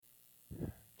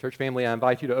Church family, I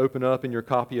invite you to open up in your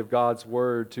copy of God's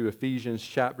Word to Ephesians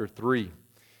chapter 3.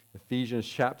 Ephesians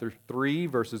chapter 3,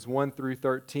 verses 1 through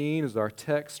 13 is our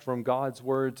text from God's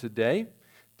Word today.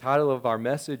 The title of our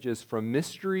message is From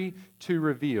Mystery to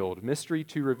Revealed. Mystery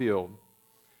to Revealed.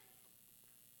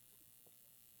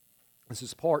 This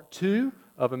is part 2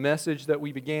 of a message that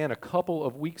we began a couple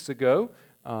of weeks ago.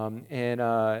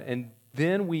 And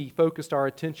then we focused our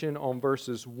attention on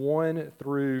verses 1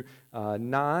 through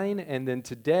 9, and then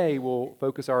today we'll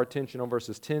focus our attention on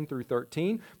verses 10 through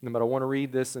 13. But I want to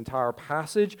read this entire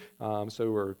passage,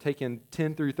 so we're taking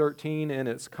 10 through 13 in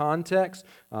its context.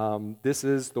 This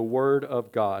is the Word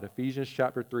of God, Ephesians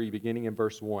chapter 3, beginning in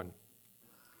verse 1.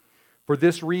 For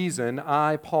this reason,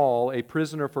 I, Paul, a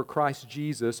prisoner for Christ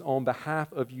Jesus, on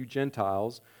behalf of you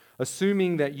Gentiles,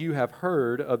 assuming that you have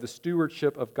heard of the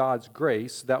stewardship of God's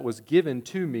grace that was given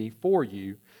to me for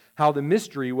you, how the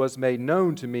mystery was made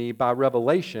known to me by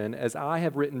revelation, as I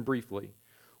have written briefly.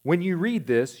 When you read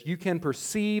this, you can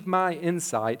perceive my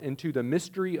insight into the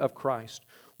mystery of Christ,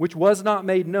 which was not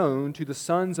made known to the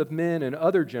sons of men in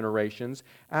other generations,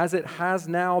 as it has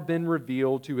now been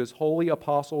revealed to his holy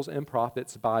apostles and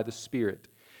prophets by the Spirit.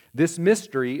 This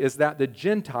mystery is that the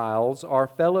Gentiles are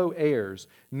fellow heirs,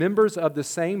 members of the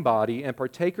same body, and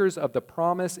partakers of the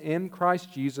promise in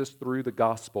Christ Jesus through the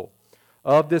gospel.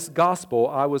 Of this gospel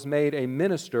I was made a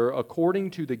minister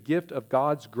according to the gift of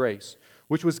God's grace,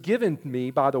 which was given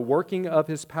me by the working of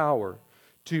His power.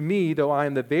 To me, though I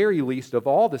am the very least of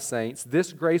all the saints,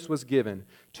 this grace was given,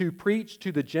 to preach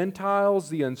to the Gentiles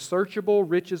the unsearchable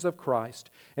riches of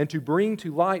Christ, and to bring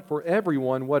to light for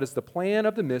everyone what is the plan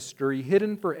of the mystery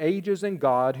hidden for ages in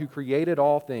God who created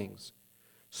all things,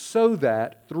 so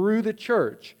that through the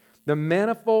church the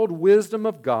manifold wisdom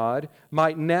of God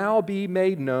might now be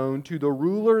made known to the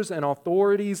rulers and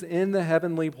authorities in the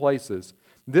heavenly places.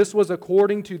 This was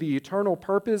according to the eternal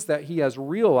purpose that He has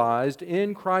realized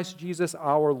in Christ Jesus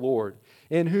our Lord,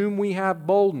 in whom we have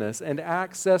boldness and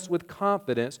access with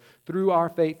confidence through our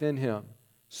faith in Him.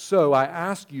 So I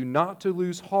ask you not to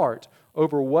lose heart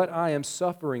over what I am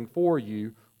suffering for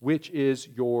you, which is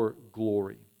your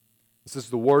glory. This is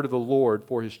the word of the Lord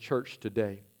for His church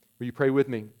today. Will you pray with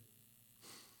me?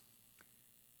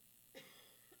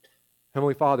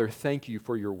 Heavenly Father, thank you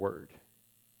for your word.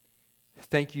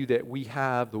 Thank you that we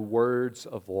have the words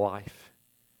of life.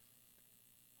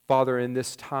 Father, in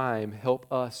this time,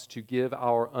 help us to give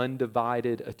our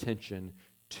undivided attention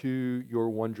to your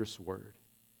wondrous word.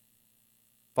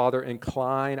 Father,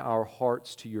 incline our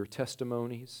hearts to your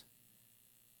testimonies.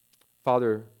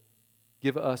 Father,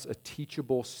 give us a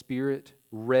teachable spirit,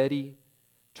 ready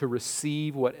to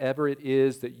receive whatever it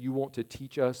is that you want to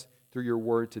teach us through your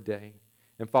word today.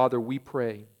 And Father, we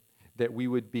pray that we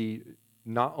would be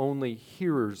not only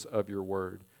hearers of your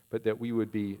word, but that we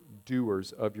would be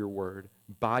doers of your word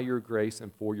by your grace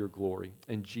and for your glory.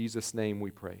 In Jesus' name we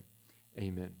pray.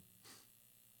 Amen.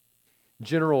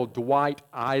 General Dwight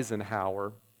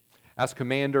Eisenhower, as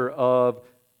commander of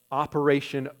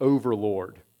Operation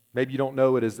Overlord. Maybe you don't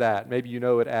know it as that. Maybe you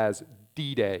know it as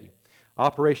D-Day.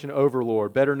 Operation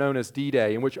Overlord, better known as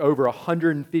D-Day, in which over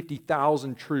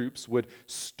 150,000 troops would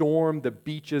storm the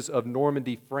beaches of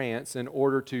Normandy, France, in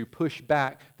order to push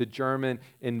back the German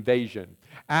invasion.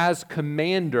 As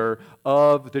commander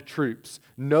of the troops,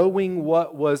 knowing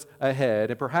what was ahead,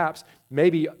 and perhaps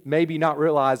maybe not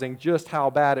realizing just how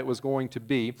bad it was going to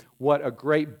be, what a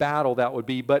great battle that would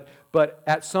be, but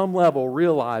at some level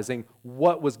realizing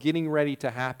what was getting ready to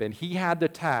happen, he had the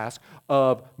task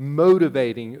of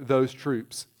motivating those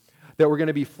troops that were going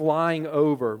to be flying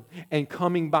over and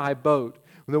coming by boat.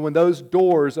 When those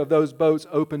doors of those boats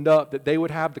opened up, that they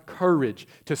would have the courage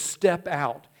to step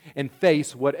out and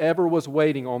face whatever was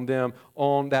waiting on them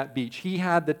on that beach. He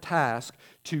had the task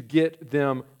to get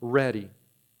them ready.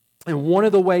 And one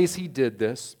of the ways he did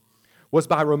this was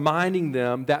by reminding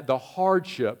them that the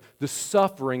hardship, the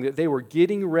suffering that they were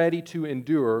getting ready to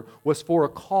endure was for a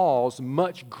cause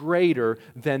much greater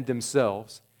than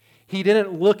themselves. He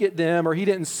didn't look at them, or he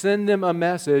didn't send them a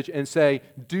message and say,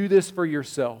 do this for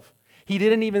yourself. He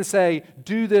didn't even say,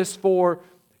 do this for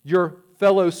your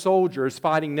fellow soldiers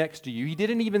fighting next to you. He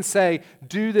didn't even say,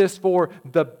 do this for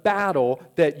the battle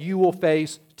that you will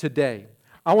face today.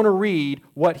 I want to read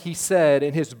what he said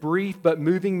in his brief but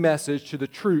moving message to the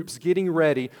troops getting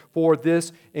ready for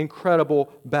this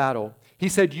incredible battle. He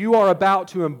said, you are about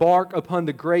to embark upon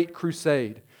the great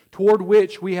crusade, toward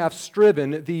which we have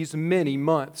striven these many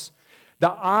months. The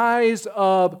eyes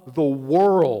of the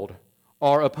world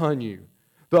are upon you.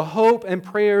 The hope and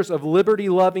prayers of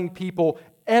liberty-loving people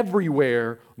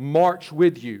everywhere march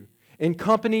with you. In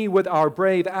company with our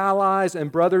brave allies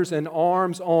and brothers in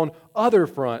arms on other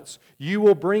fronts, you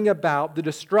will bring about the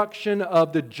destruction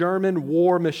of the German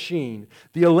war machine,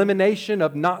 the elimination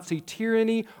of Nazi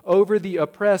tyranny over the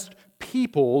oppressed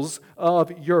peoples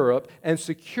of Europe, and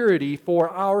security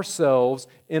for ourselves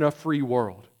in a free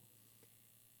world.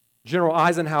 General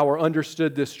Eisenhower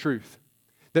understood this truth,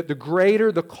 that the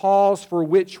greater the cause for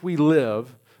which we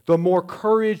live, the more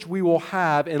courage we will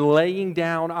have in laying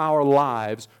down our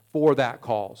lives for that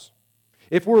cause.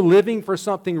 If we're living for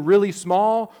something really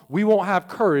small, we won't have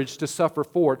courage to suffer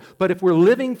for it. But if we're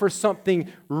living for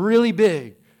something really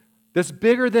big, that's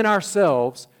bigger than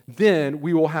ourselves, then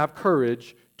we will have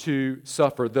courage to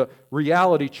suffer. The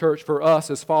reality, church, for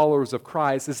us as followers of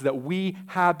Christ is that we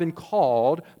have been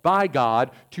called by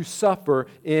God to suffer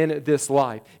in this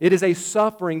life. It is a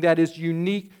suffering that is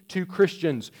unique to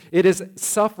Christians. It is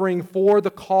suffering for the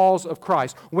cause of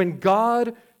Christ. When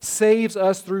God saves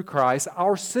us through Christ,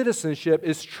 our citizenship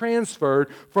is transferred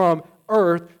from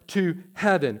earth to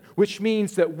heaven, which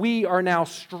means that we are now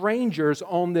strangers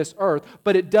on this earth,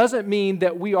 but it doesn't mean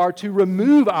that we are to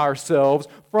remove ourselves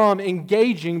from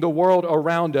engaging the world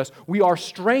around us. We are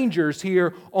strangers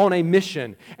here on a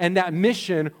mission, and that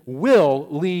mission will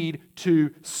lead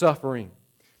to suffering.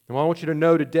 And I want you to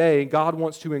know today, God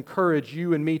wants to encourage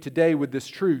you and me today with this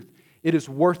truth. It is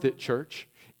worth it, church.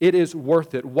 It is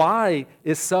worth it. Why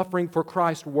is suffering for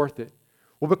Christ worth it?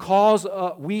 Well, because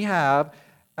we have,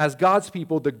 as God's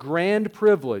people, the grand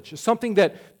privilege, something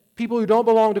that people who don't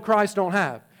belong to Christ don't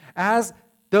have. As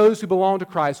those who belong to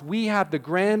Christ, we have the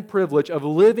grand privilege of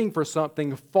living for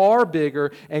something far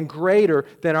bigger and greater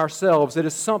than ourselves. It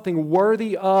is something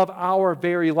worthy of our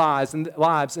very lives.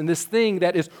 And this thing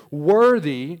that is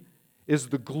worthy is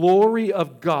the glory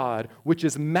of God, which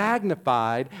is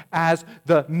magnified as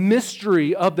the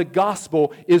mystery of the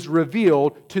gospel is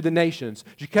revealed to the nations.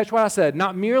 Did you catch what I said?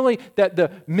 Not merely that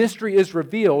the mystery is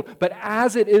revealed, but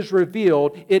as it is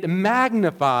revealed, it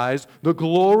magnifies the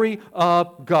glory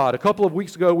of God. A couple of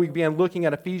weeks ago, we began looking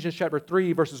at Ephesians chapter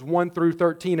 3, verses 1 through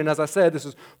 13. And as I said, this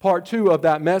is part 2 of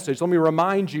that message. Let me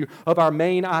remind you of our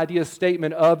main idea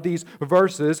statement of these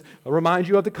verses, remind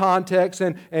you of the context,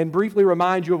 and briefly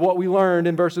remind you of what we learned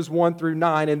in verses 1 through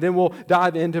 9, and then we'll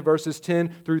dive into verses 10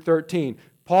 through 13.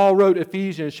 Paul wrote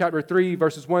Ephesians chapter 3,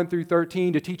 verses 1 through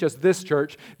 13 to teach us this,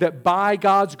 church, that by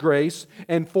God's grace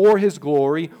and for His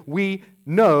glory, we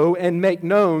know and make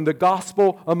known the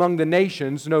gospel among the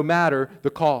nations, no matter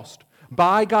the cost.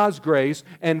 By God's grace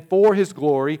and for His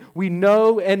glory, we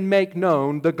know and make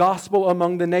known the gospel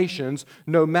among the nations,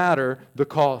 no matter the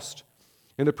cost.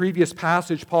 In the previous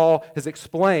passage, Paul has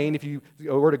explained, if you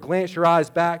were to glance your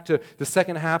eyes back to the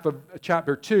second half of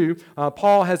chapter 2,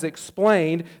 Paul has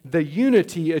explained the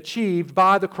unity achieved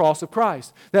by the cross of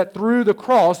Christ. That through the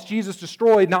cross, Jesus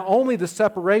destroyed not only the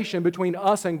separation between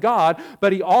us and God,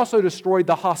 but He also destroyed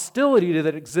the hostility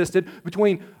that existed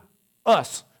between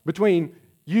us, between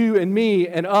you and me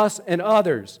and us and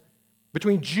others,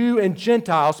 between Jew and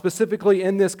Gentile, specifically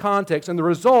in this context. And the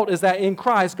result is that in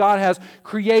Christ, God has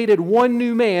created one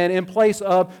new man in place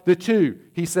of the two,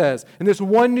 he says. And this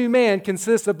one new man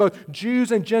consists of both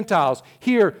Jews and Gentiles.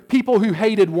 Here, people who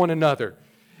hated one another.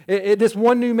 This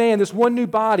one new man, this one new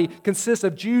body consists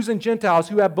of Jews and Gentiles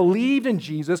who have believed in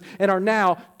Jesus and are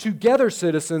now together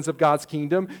citizens of God's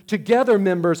kingdom, together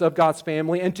members of God's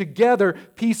family, and together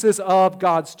pieces of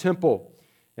God's temple.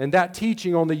 And that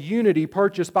teaching on the unity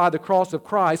purchased by the cross of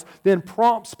Christ then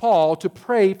prompts Paul to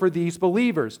pray for these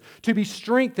believers, to be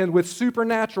strengthened with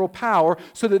supernatural power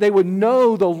so that they would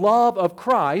know the love of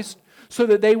Christ, so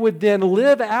that they would then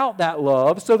live out that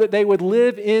love, so that they would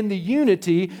live in the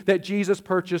unity that Jesus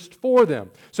purchased for them.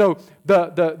 So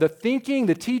the thinking,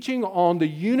 the teaching on the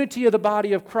unity of the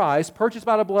body of Christ, purchased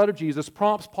by the blood of Jesus,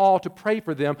 prompts Paul to pray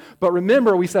for them. But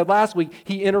remember, we said last week,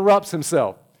 he interrupts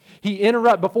himself.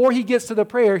 Before he gets to the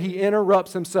prayer, he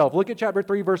interrupts himself. Look at chapter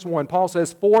 3, verse 1. Paul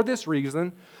says, for this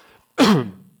reason,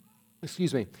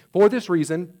 for this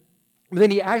reason,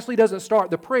 then he actually doesn't start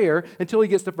the prayer until he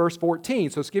gets to verse 14.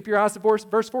 So skip your eyes to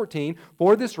verse 14.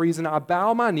 For this reason, I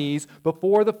bow my knees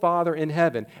before the Father in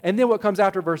heaven. And then what comes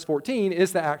after verse 14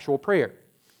 is the actual prayer.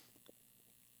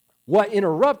 What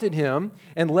interrupted him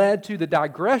and led to the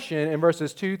digression in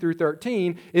verses 2 through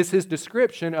 13 is his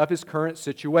description of his current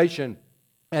situation.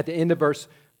 At the end of verse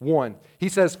 1, he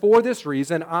says, for this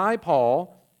reason, I,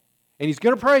 Paul, and he's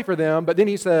going to pray for them, but then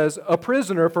he says, a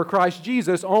prisoner for Christ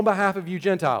Jesus on behalf of you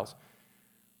Gentiles.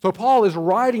 So Paul is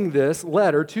writing this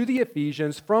letter to the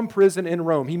Ephesians from prison in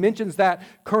Rome. He mentions that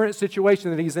current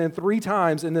situation that he's in 3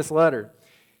 times in this letter.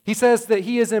 He says that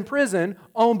he is in prison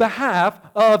on behalf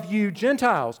of you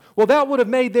Gentiles. Well, that would have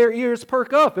made their ears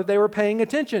perk up if they were paying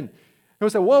attention. They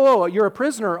would say, whoa, you're a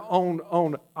prisoner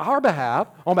on our behalf,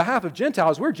 on behalf of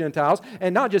Gentiles. We're Gentiles,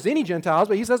 and not just any Gentiles,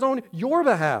 but he says on your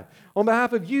behalf, on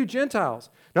behalf of you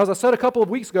Gentiles. Now, as I said a couple of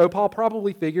weeks ago, Paul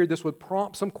probably figured this would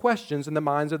prompt some questions in the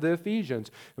minds of the Ephesians,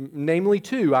 namely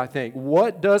two, I think.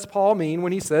 What does Paul mean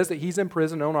when he says that he's in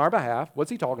prison on our behalf?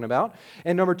 What's he talking about?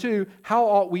 And number two, how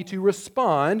ought we to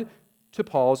respond to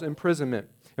Paul's imprisonment?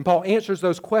 And Paul answers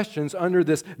those questions under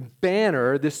this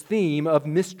banner, this theme of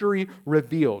mystery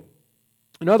revealed.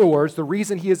 In other words, the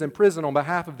reason he is in prison on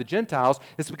behalf of the Gentiles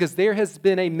is because there has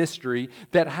been a mystery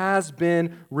that has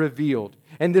been revealed.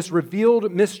 And this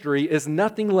revealed mystery is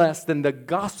nothing less than the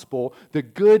gospel, the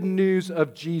good news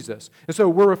of Jesus. And so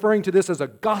we're referring to this as a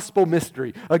gospel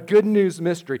mystery, a good news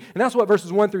mystery. And that's what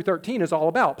verses 1 through 13 is all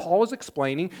about. Paul is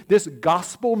explaining this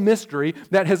gospel mystery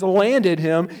that has landed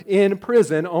him in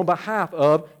prison on behalf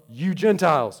of you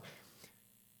Gentiles.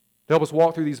 To help us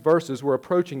walk through these verses, we're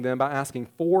approaching them by asking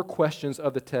 4 questions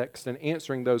of the text and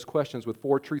answering those questions with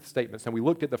 4 truth statements. And we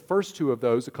looked at the first 2 of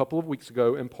those a couple of weeks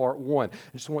ago in part 1.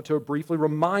 I just want to briefly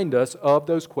remind us of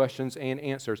those questions and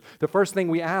answers. The first thing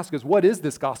we ask is, what is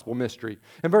this gospel mystery?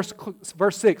 And verse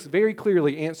 6 very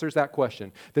clearly answers that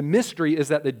question. The mystery is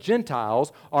that the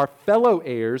Gentiles are fellow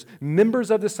heirs,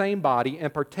 members of the same body,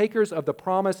 and partakers of the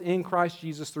promise in Christ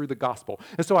Jesus through the gospel.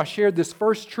 And so I shared this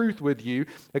first truth with you.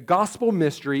 The gospel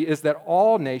mystery is that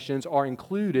all nations are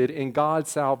included in God's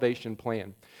salvation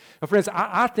plan. Now, friends,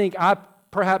 I think I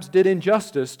perhaps did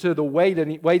injustice to the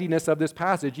weightiness of this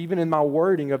passage, even in my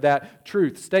wording of that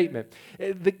truth statement.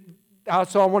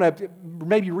 So I want to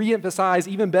maybe reemphasize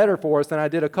even better for us than I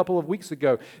did a couple of weeks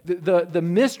ago. The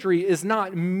mystery is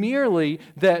not merely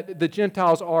that the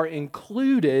Gentiles are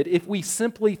included if we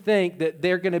simply think that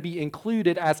they're going to be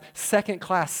included as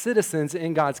second-class citizens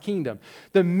in God's kingdom.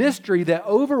 The mystery that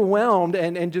overwhelmed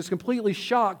and just completely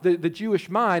shocked the Jewish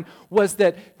mind was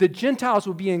that the Gentiles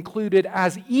would be included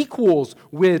as equals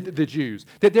with the Jews,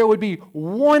 that there would be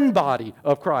one body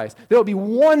of Christ. There would be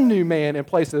one new man in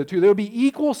place of the two. There would be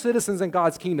equal citizens in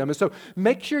God's kingdom. And so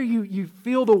make sure you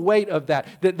feel the weight of that.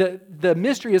 The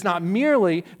mystery is not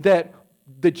merely that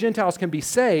the Gentiles can be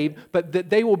saved, but that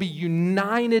they will be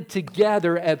united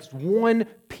together as one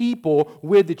people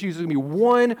with the Jews. There's going to be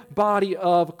one body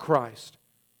of Christ.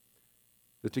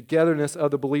 The togetherness of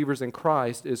the believers in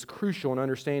Christ is crucial in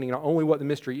understanding not only what the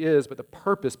mystery is, but the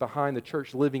purpose behind the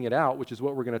church living it out, which is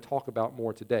what we're going to talk about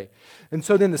more today. And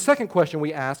so then the second question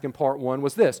we asked in part 1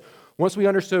 was this. Once we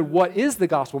understood what is the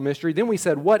gospel mystery, then we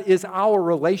said, what is our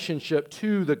relationship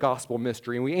to the gospel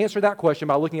mystery? And we answered that question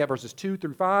by looking at verses 2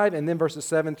 through 5 and then verses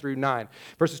 7 through 9.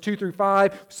 Verses 2 through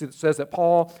 5 says that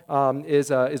Paul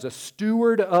is a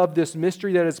steward of this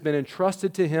mystery that has been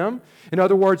entrusted to him. In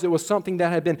other words, it was something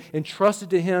that had been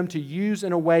entrusted to him to use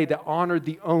in a way that honored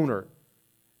the owner.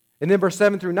 And then verse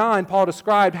 7 through 9, Paul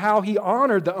described how he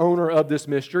honored the owner of this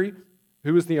mystery.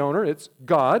 Who is the owner? It's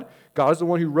God. God is the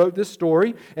one who wrote this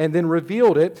story and then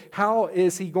revealed it. How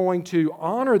is he going to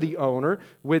honor the owner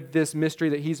with this mystery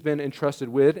that he's been entrusted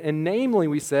with? And namely,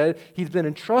 we said, he's been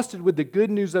entrusted with the good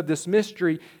news of this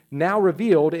mystery now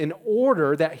revealed in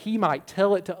order that he might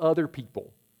tell it to other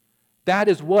people. That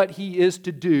is what he is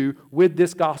to do with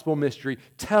this gospel mystery.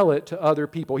 Tell it to other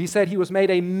people. He said he was made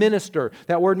a minister.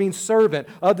 That word means servant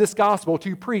of this gospel,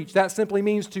 to preach. That simply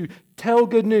means to tell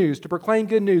good news, to proclaim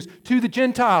good news to the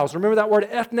Gentiles. Remember that word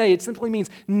ethne. It simply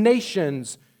means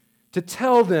nations. To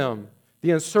tell them the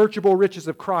unsearchable riches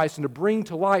of Christ and to bring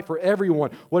to light for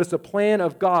everyone what is the plan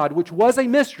of God, which was a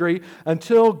mystery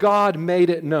until God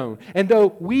made it known. And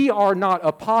though we are not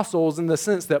apostles in the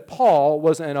sense that Paul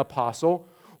was an apostle,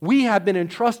 we have been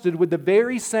entrusted with the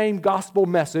very same gospel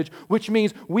message, which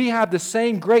means we have the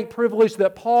same great privilege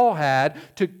that Paul had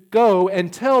to go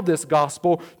and tell this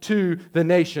gospel to the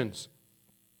nations.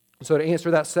 So to answer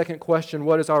that second question,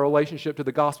 what is our relationship to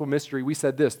the gospel mystery? We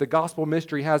said this: the gospel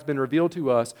mystery has been revealed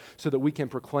to us so that we can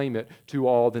proclaim it to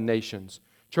all the nations.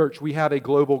 Church, we have a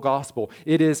global gospel.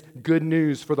 It is good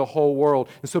news for the whole world.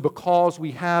 And so because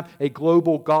we have a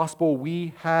global gospel,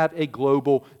 we have a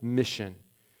global mission.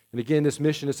 And again, this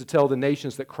mission is to tell the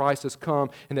nations that Christ has come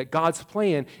and that God's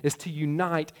plan is to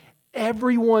unite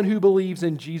everyone who believes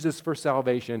in Jesus for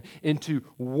salvation into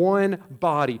one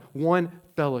body, one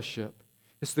fellowship.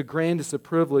 It's the grandest of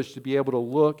privilege to be able to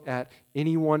look at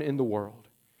anyone in the world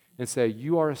and say,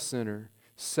 you are a sinner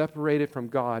separated from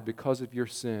God because of your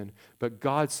sin, but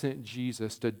God sent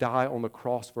Jesus to die on the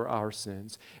cross for our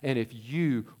sins. And if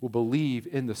you will believe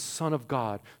in the Son of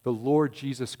God, the Lord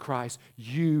Jesus Christ,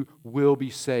 you will be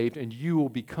saved and you will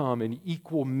become an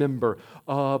equal member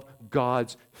of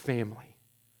God's family.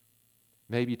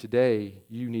 Maybe today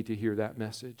you need to hear that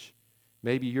message.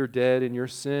 Maybe you're dead in your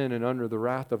sin and under the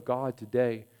wrath of God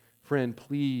today. Friend,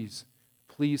 please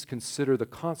consider the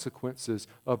consequences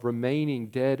of remaining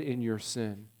dead in your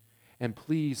sin. And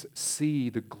please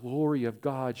see the glory of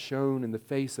God shown in the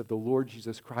face of the Lord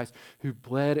Jesus Christ, who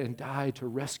bled and died to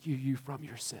rescue you from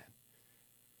your sin.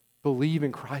 Believe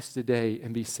in Christ today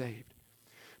and be saved.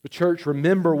 But church,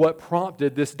 remember what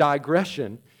prompted this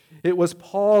digression. It was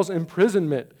Paul's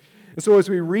imprisonment. And so as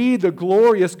we read the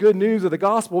glorious good news of the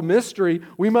gospel mystery,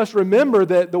 we must remember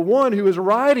that the one who is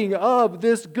writing of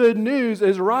this good news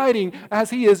is writing as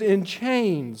he is in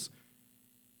chains.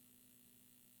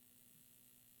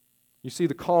 You see,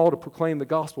 the call to proclaim the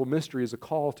gospel mystery is a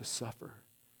call to suffer.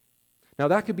 Now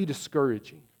that could be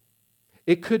discouraging.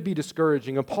 It could be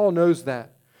discouraging, and Paul knows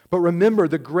that. But remember,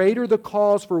 the greater the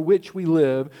cause for which we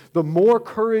live, the more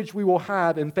courage we will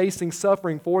have in facing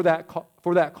suffering for that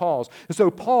cause. And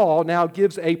so Paul now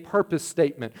gives a purpose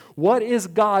statement. What is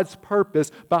God's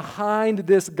purpose behind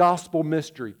this gospel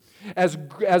mystery? As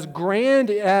grand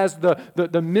as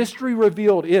the mystery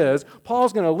revealed is,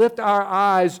 Paul's going to lift our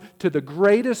eyes to the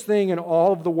greatest thing in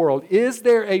all of the world. Is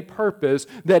there a purpose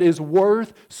that is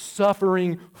worth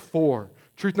suffering for?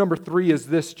 Truth number 3 is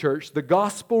this, church. The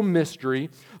gospel mystery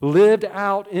lived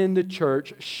out in the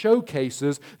church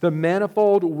showcases the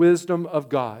manifold wisdom of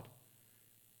God.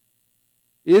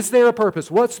 Is there a purpose?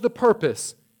 What's the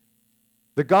purpose?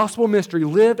 The gospel mystery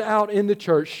lived out in the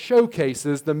church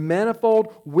showcases the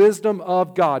manifold wisdom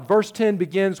of God. Verse 10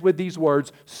 begins with these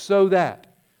words, so that.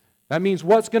 That means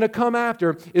what's going to come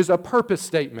after is a purpose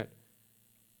statement.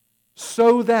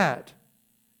 So that.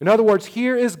 In other words,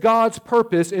 here is God's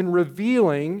purpose in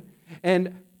revealing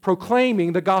and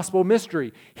proclaiming the gospel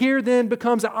mystery. Here then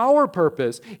becomes our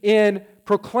purpose in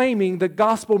proclaiming the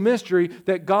gospel mystery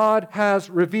that God has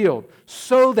revealed,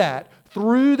 so that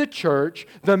through the church,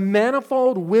 the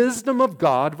manifold wisdom of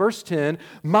God, verse 10,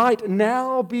 might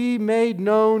now be made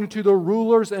known to the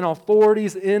rulers and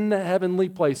authorities in the heavenly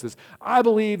places. I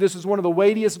believe this is one of the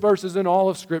weightiest verses in all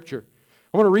of Scripture.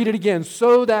 I want to read it again.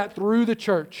 So that through the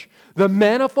church, the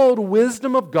manifold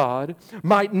wisdom of God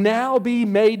might now be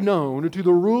made known to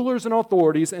the rulers and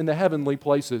authorities in the heavenly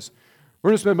places. We're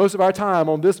going to spend most of our time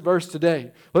on this verse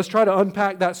today. Let's try to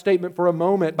unpack that statement for a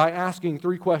moment by asking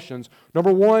 3 questions.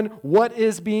 Number 1, what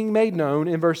is being made known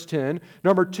in verse 10?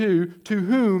 Number 2, to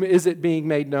whom is it being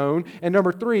made known? And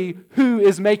number 3, who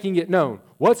is making it known?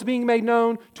 What's being made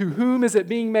known? To whom is it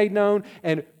being made known?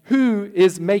 And who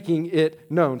is making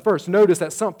it known? First, notice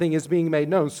that something is being made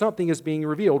known. Something is being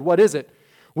revealed. What is it?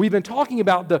 We've been talking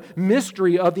about the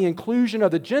mystery of the inclusion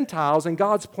of the Gentiles and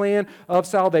God's plan of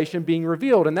salvation being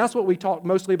revealed. And that's what we talked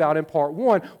mostly about in part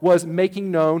 1, was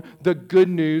making known the good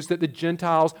news that the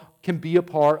Gentiles can be a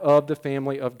part of the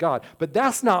family of God. But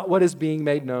that's not what is being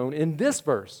made known in this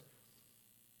verse.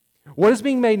 What is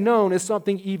being made known is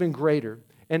something even greater.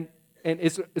 And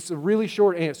it's a really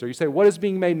short answer. You say, what is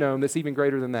being made known that's even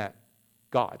greater than that?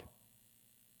 God.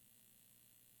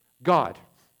 God.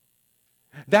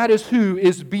 That is who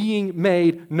is being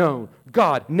made known.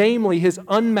 God, namely His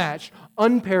unmatched,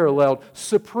 unparalleled,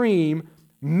 supreme,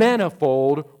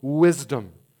 manifold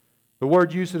wisdom. The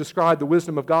word used to describe the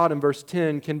wisdom of God in verse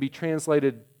 10 can be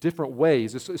translated different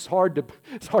ways. It's hard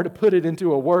to put it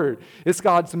into a word. It's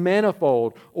God's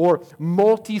manifold or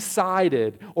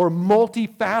multi-sided or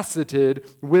multifaceted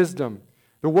wisdom.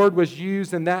 The word was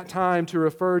used in that time to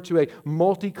refer to a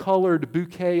multicolored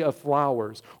bouquet of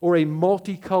flowers or a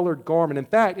multicolored garment. In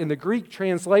fact, in the Greek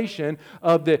translation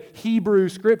of the Hebrew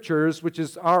Scriptures, which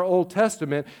is our Old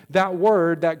Testament,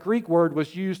 that Greek word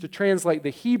was used to translate the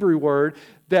Hebrew word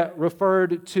that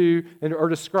referred to or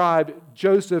described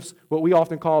Joseph's, what we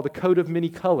often call the coat of many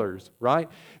colors, right?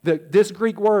 This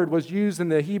Greek word was used in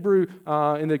the Hebrew,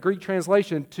 in the Greek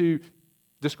translation to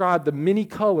describe the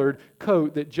many-colored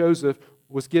coat that Joseph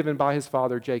was given by his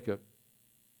father Jacob.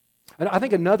 And I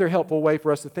think another helpful way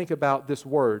for us to think about this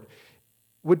word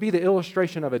would be the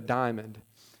illustration of a diamond.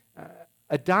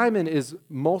 A diamond is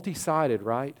multi-sided,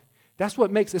 right? That's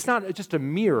what makes, it's not just a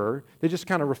mirror that just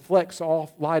kind of reflects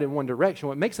off light in one direction.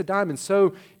 What makes a diamond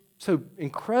so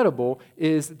incredible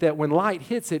is that when light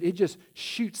hits it, it just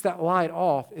shoots that light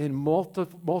off in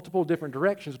multiple different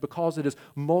directions because it is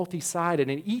multi-sided.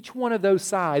 And each one of those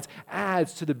sides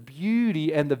adds to the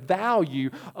beauty and the value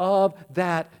of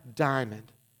that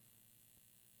diamond.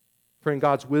 Friend,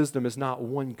 God's wisdom is not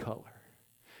one color.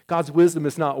 God's wisdom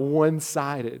is not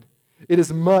one-sided. It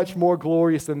is much more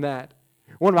glorious than that.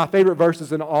 One of my favorite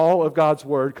verses in all of God's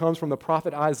Word comes from the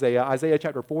prophet Isaiah, Isaiah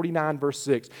chapter 49, verse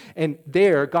 6. And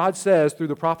there, God says through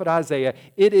the prophet Isaiah,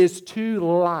 it is too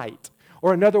light.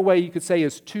 Or another way you could say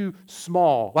is too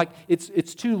small. Like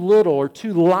it's too little or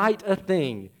too light a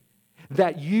thing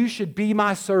that you should be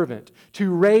my servant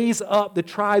to raise up the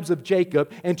tribes of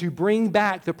Jacob and to bring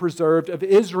back the preserved of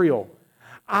Israel.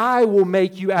 I will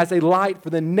make you as a light for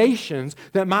the nations,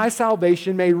 that my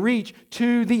salvation may reach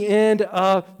to the end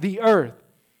of the earth.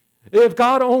 If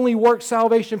God only worked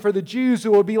salvation for the Jews,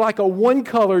 it would be like a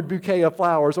one-colored bouquet of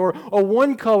flowers or a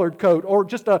one-colored coat or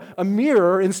just a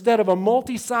mirror instead of a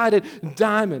multi-sided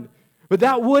diamond. But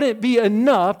that wouldn't be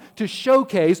enough to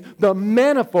showcase the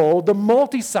manifold, the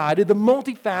multi-sided, the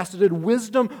multifaceted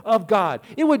wisdom of God.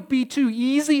 It would be too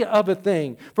easy of a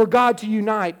thing for God to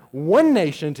unite one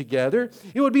nation together.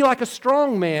 It would be like a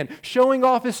strong man showing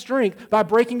off his strength by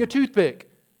breaking a toothpick.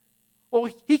 Well,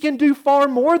 he can do far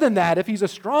more than that if he's a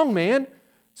strong man.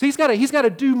 So he's got to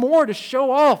do more to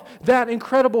show off that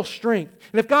incredible strength.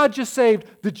 And if God just saved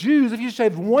the Jews, if he just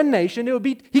saved one nation,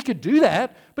 he could do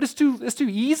that. But it's too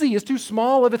easy, it's too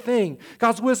small of a thing.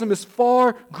 God's wisdom is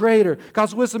far greater.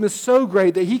 God's wisdom is so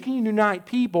great that he can unite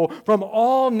people from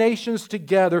all nations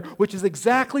together, which is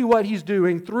exactly what he's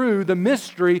doing through the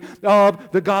mystery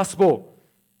of the gospel.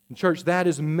 And church, that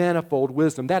is manifold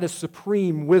wisdom. That is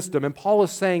supreme wisdom. And Paul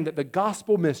is saying that the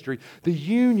gospel mystery, the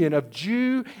union of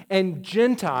Jew and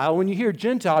Gentile, when you hear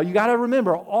Gentile, you got to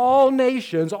remember all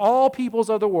nations, all peoples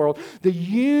of the world, the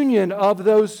union of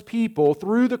those people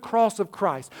through the cross of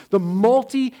Christ, the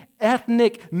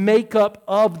multi-ethnic makeup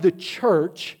of the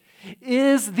church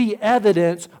is the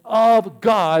evidence of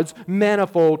God's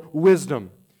manifold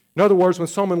wisdom. In other words, when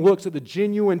someone looks at the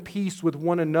genuine peace with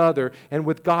one another and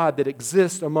with God that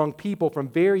exists among people from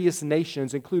various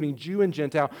nations, including Jew and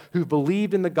Gentile, who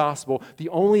believed in the gospel, the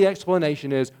only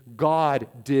explanation is God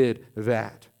did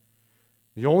that.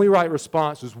 The only right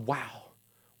response is, wow.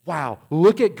 Wow,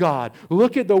 look at God.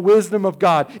 Look at the wisdom of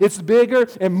God. It's bigger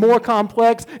and more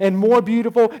complex and more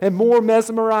beautiful and more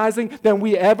mesmerizing than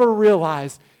we ever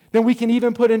realized. Then we can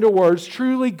even put into words,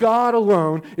 truly God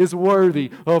alone is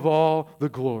worthy of all the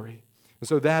glory. And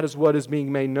so that is what is being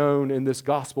made known in this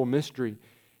gospel mystery.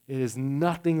 It is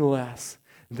nothing less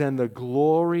than the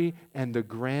glory and the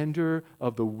grandeur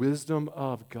of the wisdom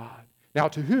of God. Now,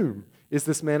 to whom is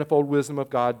this manifold wisdom of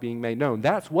God being made known?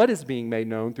 That's what is being made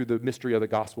known through the mystery of the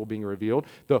gospel being revealed,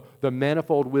 the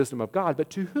manifold wisdom of God. But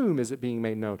to whom is it being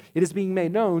made known? It is being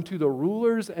made known to the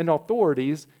rulers and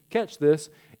authorities, catch this,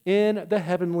 in the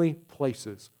heavenly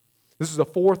places. This is the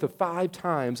fourth of 5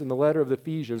 times in the letter of the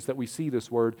Ephesians that we see this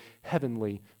word,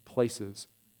 heavenly places.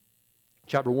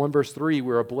 Chapter 1, verse 3,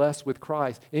 we are blessed with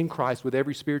Christ, in Christ, with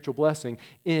every spiritual blessing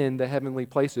in the heavenly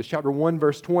places. Chapter 1,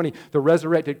 verse 20, the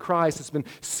resurrected Christ has been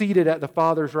seated at the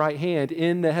Father's right hand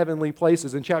in the heavenly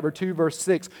places. In chapter 2, verse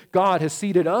 6, God has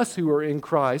seated us who are in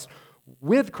Christ,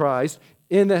 with Christ,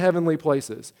 in the heavenly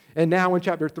places. And now in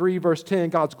chapter 3, verse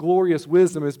 10, God's glorious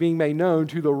wisdom is being made known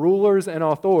to the rulers and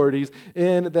authorities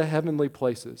in the heavenly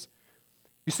places.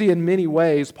 You see, in many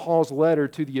ways, Paul's letter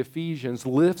to the Ephesians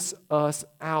lifts us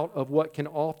out of what can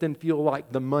often feel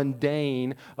like the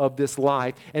mundane of this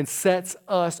life and sets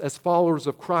us as followers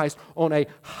of Christ on a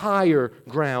higher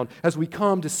ground as we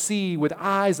come to see with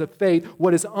eyes of faith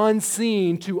what is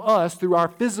unseen to us through our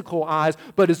physical eyes,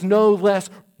 but is no less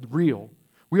real.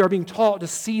 We are being taught to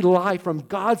see life from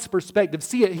God's perspective.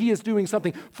 See it, He is doing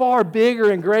something far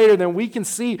bigger and greater than we can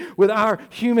see with our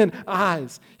human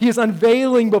eyes. He is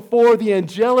unveiling before the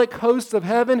angelic hosts of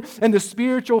heaven and the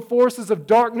spiritual forces of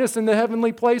darkness in the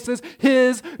heavenly places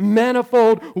His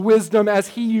manifold wisdom as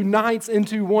He unites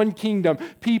into one kingdom,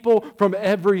 people from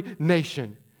every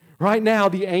nation. Right now,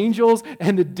 the angels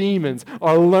and the demons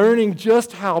are learning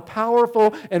just how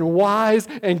powerful and wise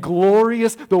and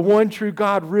glorious the one true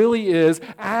God really is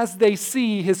as they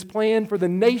see His plan for the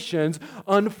nations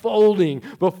unfolding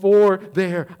before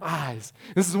their eyes.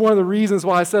 This is one of the reasons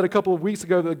why I said a couple of weeks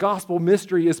ago that the gospel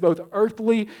mystery is both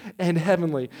earthly and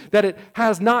heavenly, that it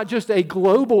has not just a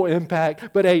global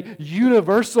impact, but a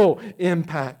universal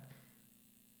impact.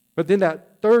 But then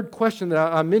that third question that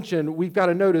I mentioned, we've got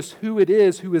to notice who it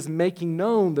is who is making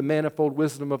known the manifold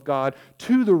wisdom of God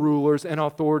to the rulers and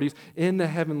authorities in the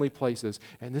heavenly places.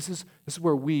 And this is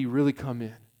where we really come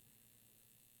in.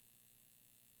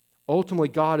 Ultimately,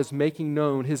 God is making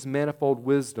known His manifold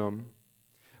wisdom,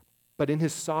 but in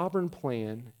His sovereign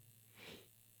plan,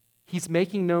 He's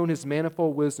making known His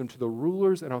manifold wisdom to the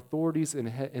rulers and authorities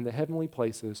in the heavenly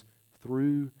places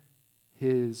through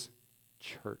His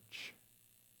church.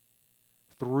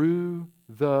 Through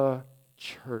the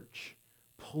church.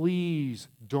 Please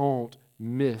don't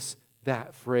miss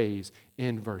that phrase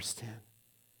in verse 10.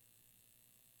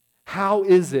 How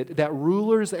is it that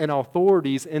rulers and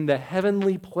authorities in the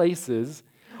heavenly places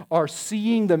are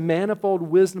seeing the manifold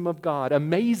wisdom of God?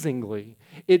 Amazingly,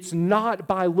 it's not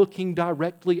by looking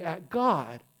directly at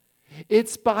God.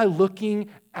 It's by looking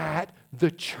at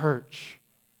the church.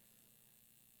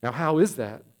 Now, how is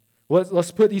that?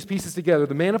 Let's put these pieces together.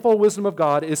 The manifold wisdom of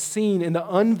God is seen in the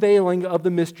unveiling of the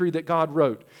mystery that God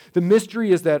wrote. The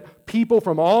mystery is that people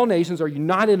from all nations are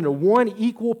united into one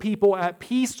equal people at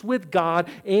peace with God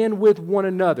and with one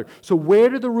another. So where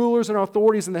do the rulers and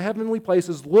authorities in the heavenly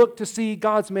places look to see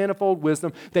God's manifold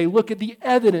wisdom? They look at the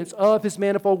evidence of His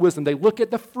manifold wisdom. They look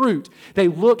at the fruit. They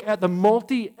look at the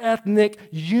multi-ethnic,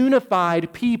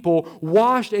 unified people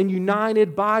washed and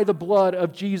united by the blood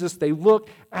of Jesus. They look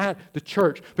at the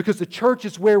church, because the church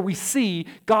is where we see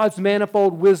God's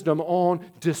manifold wisdom on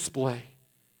display.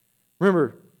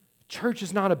 Remember, church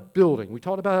is not a building. We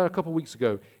talked about it a couple weeks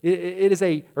ago.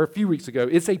 Or a few weeks ago.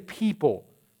 It's a people.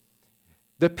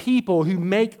 The people who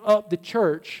make up the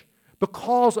church,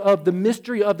 because of the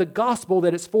mystery of the gospel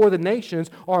that it's for the nations,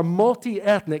 are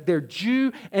multi-ethnic. They're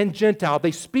Jew and Gentile.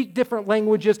 They speak different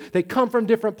languages. They come from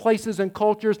different places and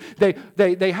cultures.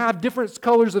 They have different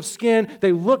colors of skin.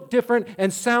 They look different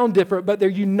and sound different, but they're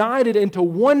united into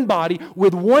one body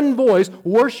with one voice,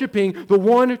 worshiping the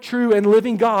one true and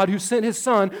living God who sent His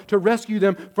Son to rescue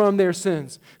them from their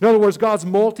sins. In other words, God's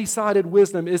multi-sided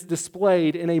wisdom is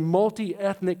displayed in a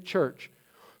multi-ethnic church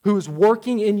who is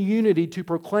working in unity to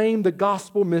proclaim the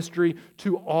gospel mystery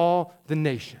to all the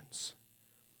nations.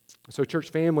 So,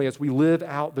 church family, as we live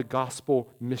out the gospel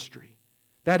mystery,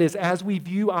 that is, as we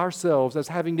view ourselves as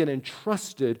having been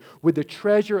entrusted with the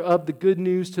treasure of the good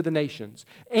news to the nations,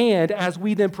 and as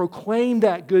we then proclaim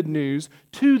that good news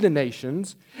to the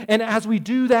nations, and as we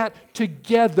do that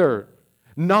together,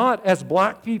 not as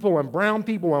black people and brown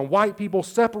people and white people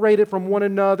separated from one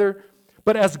another,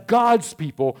 but as God's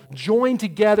people, joined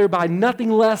together by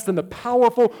nothing less than the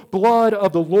powerful blood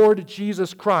of the Lord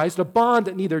Jesus Christ, a bond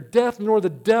that neither death nor the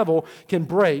devil can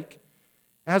break.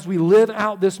 As we live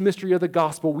out this mystery of the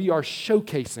gospel, we are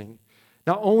showcasing,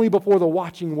 not only before the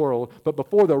watching world, but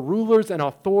before the rulers and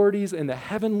authorities in the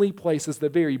heavenly places, the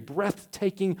very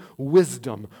breathtaking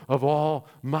wisdom of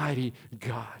Almighty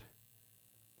God.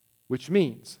 Which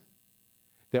means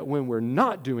that when we're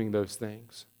not doing those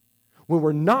things, when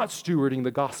we're not stewarding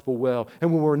the gospel well,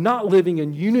 and when we're not living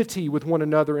in unity with one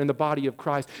another in the body of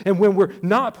Christ, and when we're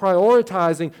not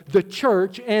prioritizing the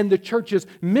church and the church's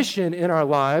mission in our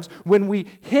lives, when we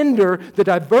hinder the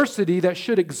diversity that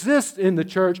should exist in the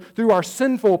church through our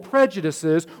sinful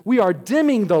prejudices, we are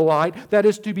dimming the light that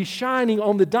is to be shining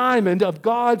on the diamond of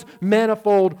God's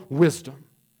manifold wisdom.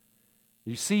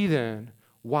 You see then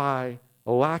why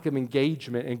a lack of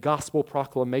engagement in gospel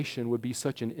proclamation would be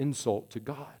such an insult to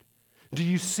God. Do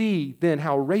you see then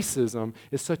how racism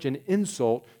is such an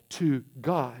insult to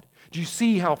God? Do you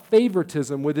see how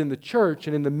favoritism within the church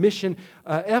and in the mission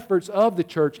efforts of the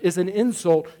church is an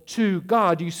insult to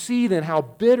God? Do you see then how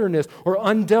bitterness or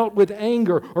undealt with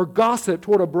anger or gossip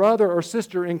toward a brother or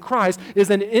sister in Christ is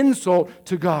an insult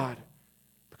to God?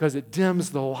 Because it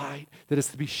dims the light that is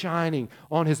to be shining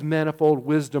on His manifold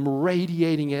wisdom,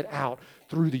 radiating it out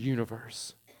through the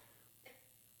universe.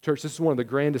 Church, this is one of the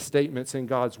grandest statements in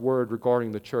God's Word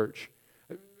regarding the church.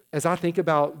 As I think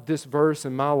about this verse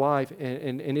in my life,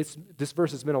 and this verse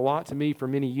has meant a lot to me for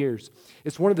many years,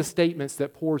 it's one of the statements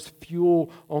that pours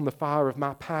fuel on the fire of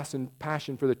my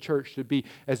passion for the church to be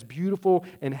as beautiful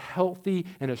and healthy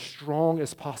and as strong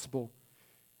as possible.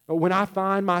 When I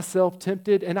find myself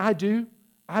tempted, and I do,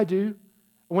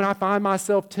 when I find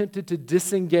myself tempted to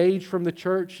disengage from the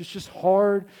church, it's just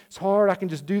hard. It's hard. I can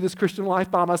just do this Christian life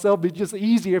by myself. It'd be just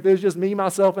easier if it was just me,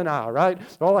 myself, and I, right?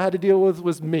 All I had to deal with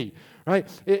was me, right?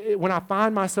 When I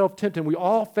find myself tempted, we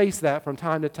all face that from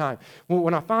time to time.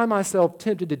 When I find myself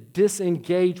tempted to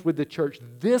disengage with the church,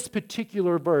 this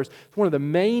particular verse is one of the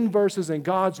main verses in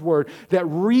God's Word that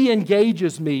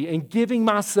re-engages me in giving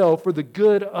myself for the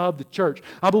good of the church.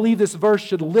 I believe this verse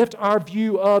should lift our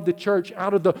view of the church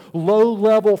out of the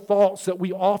low-level thoughts that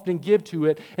we often give to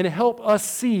it and help us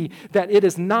see that it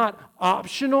is not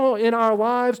optional in our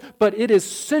lives, but it is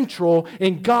central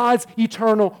in God's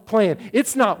eternal plan.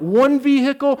 It's not one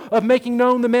vehicle of making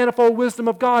known the manifold wisdom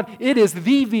of God. It is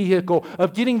the vehicle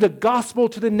of getting the gospel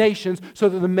to the nations so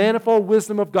that the manifold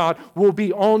wisdom of God will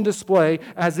be on display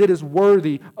as it is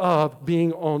worthy of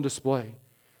being on display.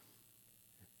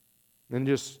 And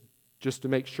just to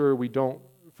make sure we don't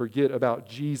forget about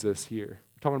Jesus here.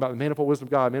 Talking about the manifold wisdom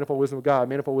of God, manifold wisdom of God,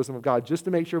 manifold wisdom of God, just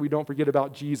to make sure we don't forget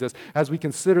about Jesus as we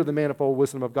consider the manifold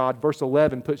wisdom of God. Verse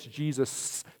 11 puts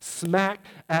Jesus smack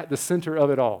at the center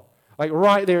of it all. Like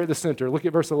right there at the center. Look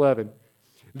at verse 11.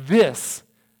 This,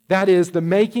 that is the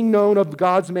making known of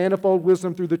God's manifold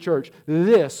wisdom through the church,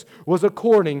 this was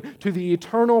according to the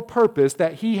eternal purpose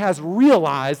that He has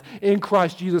realized in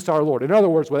Christ Jesus our Lord. In other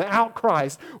words, without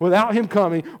Christ, without Him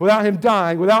coming, without Him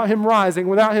dying, without Him rising,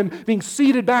 without Him being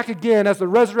seated back again as the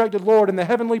resurrected Lord in the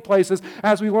heavenly places,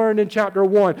 as we learned in chapter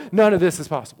 1, none of this is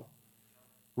possible.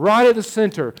 Right at the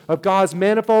center of God's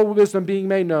manifold wisdom being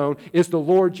made known is the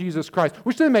Lord Jesus Christ.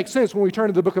 Which then makes sense when we turn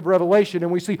to the book of Revelation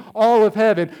and we see all of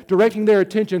heaven directing their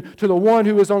attention to the one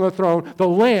who is on the throne, the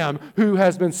Lamb who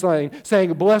has been slain,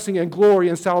 saying blessing and glory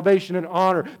and salvation and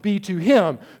honor be to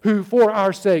Him who for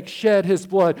our sake shed His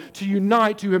blood to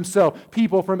unite to Himself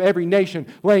people from every nation,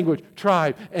 language,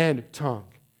 tribe, and tongue.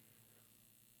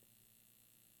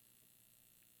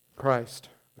 Christ,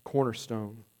 the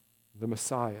cornerstone, the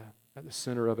Messiah, at the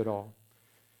center of it all.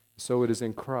 So it is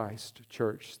in Christ,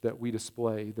 church, that we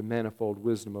display the manifold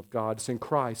wisdom of God. It's in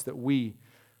Christ that we,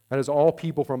 that is all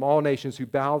people from all nations who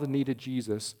bow the knee to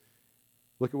Jesus,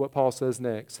 look at what Paul says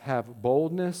next, have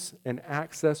boldness and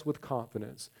access with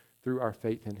confidence through our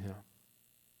faith in Him.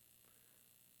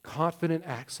 Confident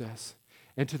access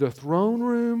into the throne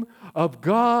room of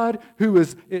God who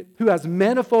has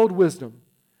manifold wisdom.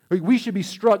 We should be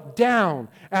struck down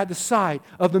at the sight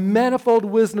of the manifold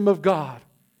wisdom of God.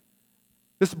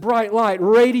 This bright light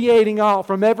radiating out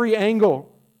from every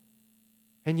angle.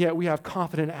 And yet we have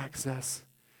confident access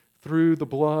through the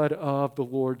blood of the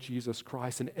Lord Jesus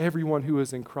Christ. And everyone who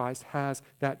is in Christ has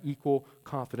that equal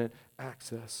confident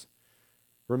access.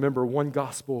 Remember, one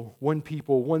gospel, one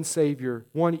people, one Savior,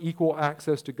 one equal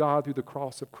access to God through the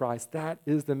cross of Christ. That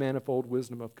is the manifold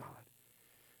wisdom of God.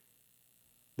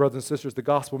 Brothers and sisters, the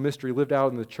gospel mystery lived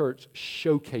out in the church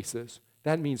showcases,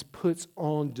 that means puts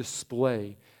on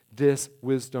display this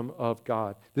wisdom of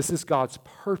God. This is God's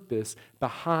purpose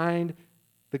behind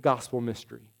the gospel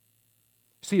mystery.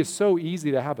 See, it's so easy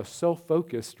to have a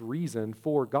self-focused reason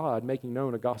for God making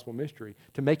known a gospel mystery,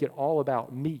 to make it all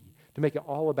about me, to make it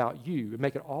all about you, to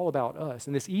make it all about us.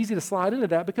 And it's easy to slide into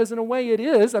that because in a way it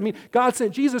is. I mean, God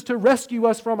sent Jesus to rescue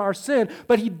us from our sin,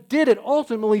 but He did it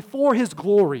ultimately for His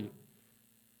glory.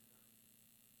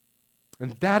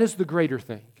 And that is the greater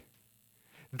thing.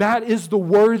 That is the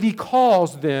worthy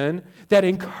cause, then, that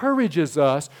encourages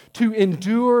us to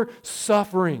endure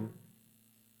suffering.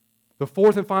 The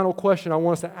fourth and final question I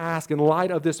want us to ask in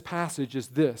light of this passage is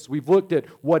this. We've looked at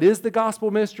what is the gospel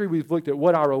mystery. We've looked at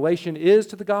what our relation is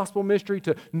to the gospel mystery,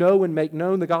 to know and make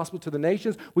known the gospel to the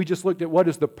nations. We just looked at what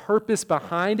is the purpose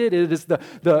behind it. It is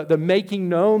the making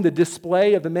known, the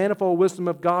display of the manifold wisdom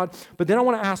of God. But then I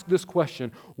want to ask this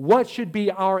question. What should be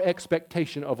our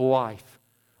expectation of life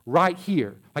right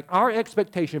here? Like our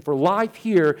expectation for life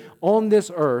here on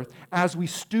this earth as we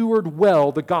steward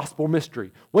well the gospel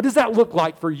mystery. What does that look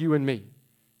like for you and me?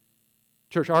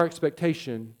 Church, our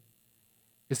expectation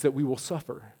is that we will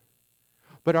suffer.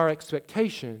 But our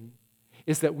expectation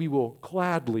is that we will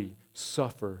gladly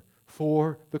suffer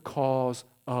for the cause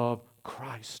of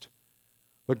Christ.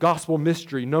 The gospel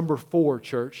mystery, number 4,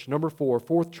 church, number 4,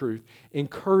 fourth truth,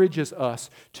 encourages us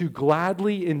to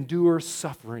gladly endure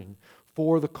suffering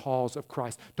for the cause of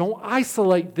Christ. Don't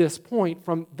isolate this point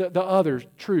from the other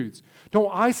truths.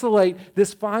 Don't isolate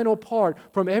this final part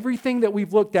from everything that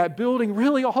we've looked at, building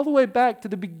really all the way back to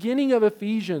the beginning of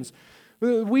Ephesians.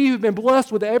 We have been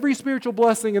blessed with every spiritual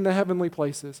blessing in the heavenly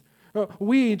places.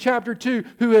 We, in chapter 2,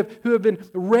 who have been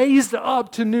raised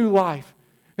up to new life.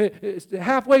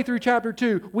 Halfway through chapter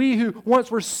 2, we who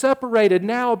once were separated,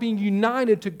 now being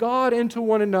united to God and to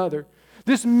one another.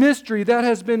 This mystery that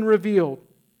has been revealed.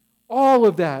 All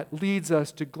of that leads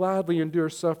us to gladly endure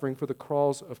suffering for the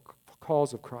cause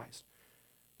of Christ.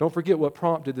 Don't forget what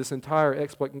prompted this entire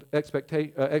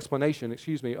explanation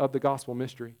of the gospel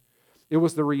mystery. It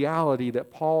was the reality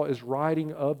that Paul is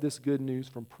writing of this good news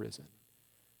from prison.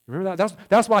 Remember that?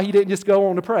 That's why he didn't just go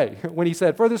on to pray when he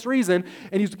said, for this reason,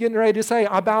 and he's getting ready to say,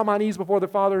 I bow my knees before the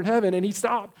Father in heaven, and he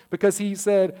stopped because he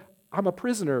said, I'm a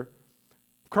prisoner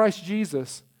of Christ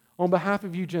Jesus on behalf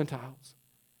of you Gentiles.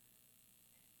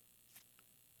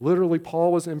 Literally,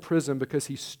 Paul was in prison because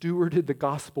he stewarded the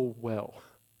gospel well.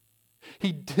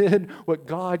 He did what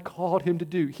God called him to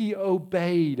do. He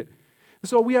obeyed.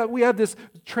 So we have this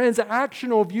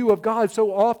transactional view of God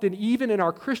so often, even in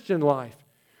our Christian life,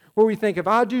 where we think if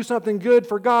I do something good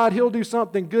for God, He'll do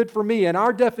something good for me. And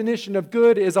our definition of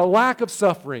good is a lack of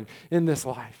suffering in this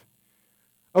life,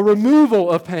 a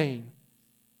removal of pain.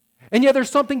 And yet there's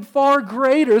something far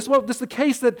greater. This is the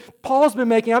case that Paul's been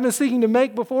making. I've been seeking to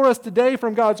make before us today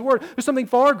from God's Word. There's something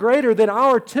far greater than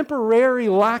our temporary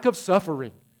lack of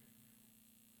suffering.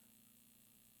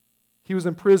 He was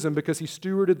in prison because he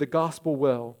stewarded the gospel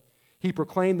well. He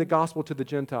proclaimed the gospel to the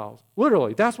Gentiles.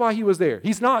 Literally, that's why he was there.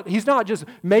 He's not just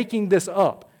making this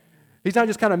up. He's not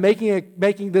just kind of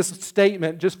making this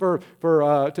statement just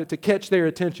to catch their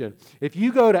attention. If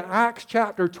you go to Acts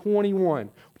chapter 21,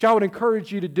 which I would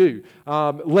encourage you to do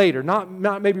later,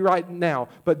 not maybe right now,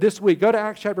 but this week, go to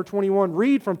Acts chapter 21,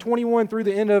 read from 21 through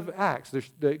the end of Acts.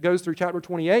 It goes through chapter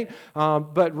 28,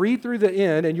 but read through the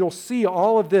end, and you'll see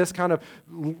all of this kind of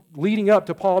leading up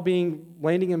to Paul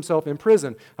landing himself in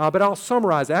prison. But I'll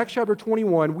summarize. Acts chapter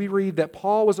 21, we read that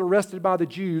Paul was arrested by the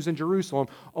Jews in Jerusalem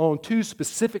on two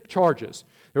specific charges.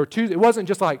 There were two. It wasn't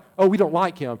just like, oh, we don't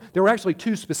like him. There were actually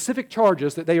two specific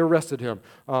charges that they arrested him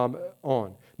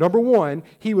on. Number one,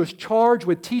 he was charged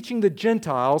with teaching the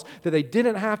Gentiles that they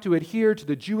didn't have to adhere to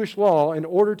the Jewish law in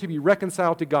order to be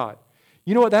reconciled to God.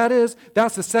 You know what that is?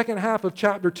 That's the second half of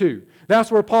chapter 2.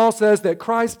 That's where Paul says that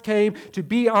Christ came to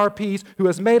be our peace, who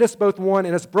has made us both one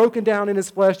and has broken down in his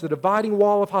flesh the dividing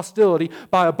wall of hostility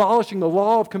by abolishing the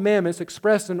law of commandments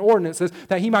expressed in ordinances,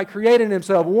 that he might create in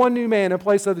himself one new man in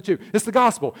place of the two. It's the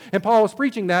gospel. And Paul was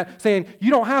preaching that, saying,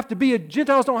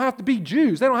 Gentiles don't have to be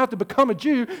Jews. They don't have to become a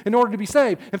Jew in order to be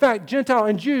saved. In fact, Gentile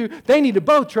and Jew, they need to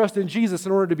both trust in Jesus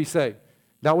in order to be saved.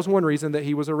 That was one reason that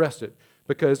he was arrested,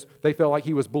 because they felt like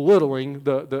he was belittling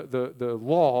the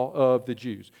law of the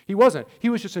Jews. He wasn't. He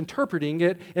was just interpreting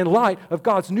it in light of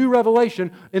God's new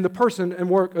revelation in the person and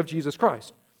work of Jesus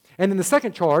Christ. And then the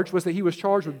second charge was that he was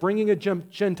charged with bringing a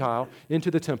Gentile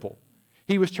into the temple.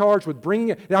 He was charged with bringing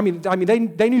it.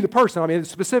 They knew the person.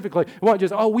 Specifically, it wasn't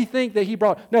just, we think that he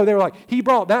brought. No, they were like, he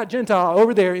brought that Gentile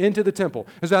over there into the temple.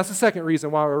 And so that's the second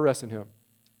reason why we're arresting him.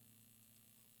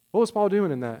 What was Paul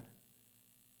doing in that?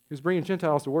 He was bringing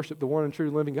Gentiles to worship the one and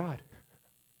true living God.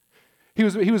 He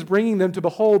was bringing them to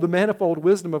behold the manifold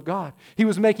wisdom of God. He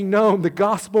was making known the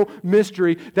gospel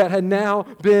mystery that had now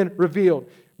been revealed.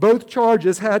 Both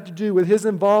charges had to do with his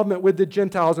involvement with the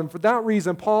Gentiles, and for that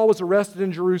reason, Paul was arrested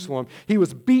in Jerusalem. He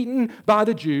was beaten by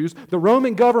the Jews. The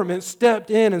Roman government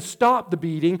stepped in and stopped the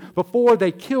beating before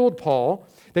they killed Paul.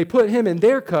 They put him in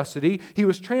their custody. He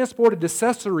was transported to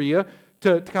Caesarea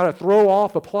to kind of throw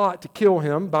off a plot to kill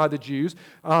him by the Jews.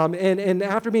 And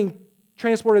after being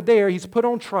transported there, he's put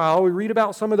on trial. We read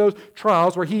about some of those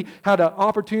trials where he had an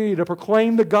opportunity to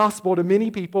proclaim the gospel to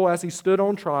many people as he stood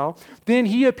on trial. Then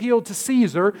he appealed to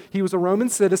Caesar. He was a Roman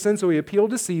citizen, so he appealed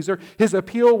to Caesar. His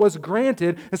appeal was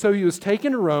granted, and so he was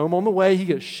taken to Rome. On the way, he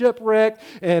gets shipwrecked,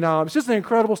 and it's just an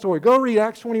incredible story. Go read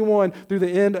Acts 21 through the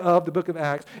end of the book of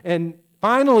Acts. And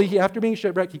finally, after being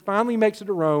shipwrecked, he finally makes it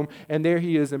to Rome, and there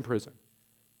he is in prison.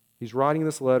 He's writing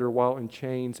this letter while in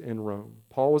chains in Rome.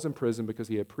 Paul was in prison because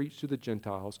he had preached to the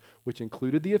Gentiles, which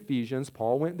included the Ephesians.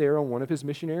 Paul went there on one of his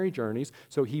missionary journeys,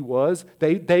 so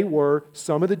they were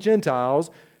some of the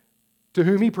Gentiles to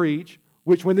whom he preached,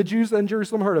 which when the Jews in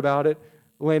Jerusalem heard about it,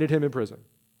 landed him in prison.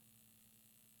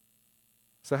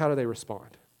 So how do they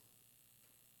respond?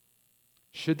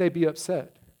 Should they be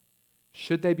upset?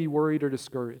 Should they be worried or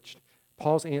discouraged?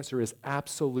 Paul's answer is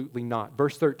absolutely not.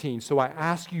 Verse 13, so I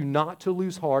ask you not to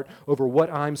lose heart over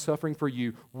what I'm suffering for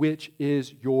you, which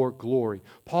is your glory.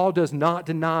 Paul does not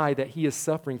deny that he is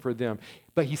suffering for them,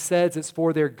 but he says it's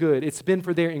for their good. It's been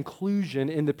for their inclusion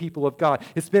in the people of God.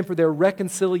 It's been for their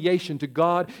reconciliation to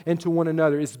God and to one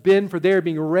another. It's been for their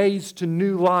being raised to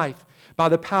new life by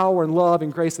the power and love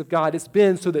and grace of God. It's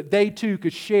been so that they too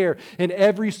could share in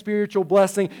every spiritual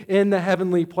blessing in the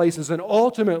heavenly places. And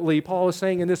ultimately, Paul is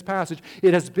saying in this passage,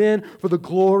 it has been for the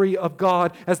glory of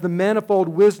God as the manifold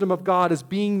wisdom of God is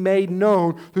being made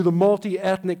known through the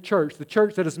multi-ethnic church, the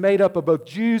church that is made up of both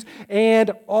Jews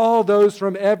and all those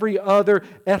from every other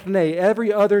ethne,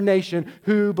 every other nation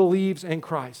who believes in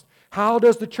Christ. How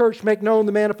does the church make known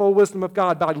the manifold wisdom of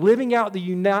God? By living out the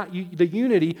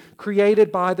unity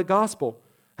created by the gospel.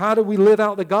 How do we live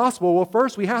out the gospel? Well,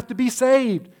 first we have to be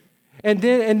saved. And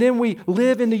then we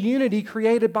live in the unity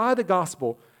created by the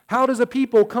gospel. How does a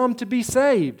people come to be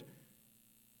saved?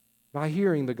 By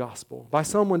hearing the gospel, by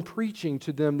someone preaching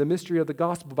to them the mystery of the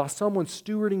gospel, by someone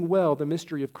stewarding well the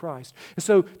mystery of Christ. And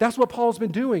so that's what Paul's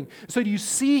been doing. So do you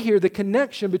see here the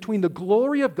connection between the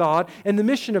glory of God and the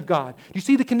mission of God? Do you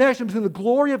see the connection between the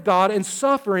glory of God and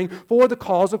suffering for the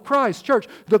cause of Christ? Church,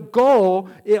 the goal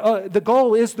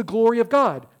is the glory of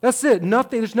God. That's it.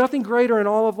 There's nothing greater in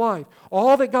all of life.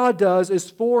 All that God does is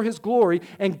for His glory,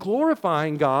 and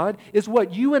glorifying God is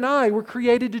what you and I were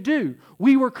created to do.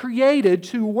 We were created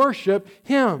to worship worship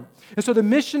Him. And so the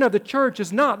mission of the church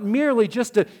is not merely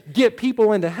just to get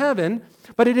people into heaven,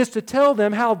 but it is to tell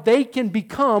them how they can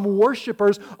become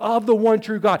worshipers of the one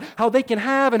true God, how they can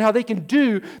have and how they can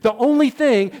do the only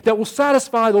thing that will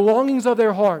satisfy the longings of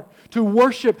their heart, to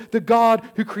worship the God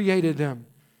who created them.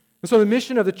 And so the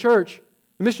mission of the church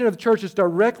is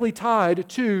directly tied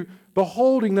to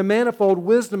beholding the manifold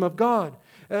wisdom of God.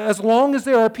 As long as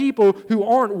there are people who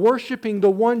aren't worshiping the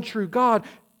one true God,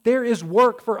 there is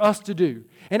work for us to do.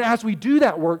 And as we do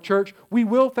that work, church, we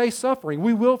will face suffering.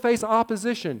 We will face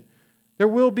opposition. There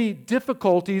will be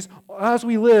difficulties as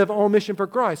we live on mission for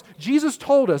Christ. Jesus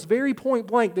told us very point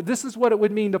blank that this is what it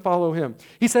would mean to follow Him.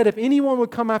 He said, if anyone would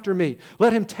come after me,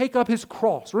 let him take up his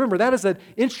cross. Remember, that is an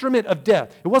instrument of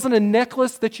death. It wasn't a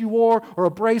necklace that you wore or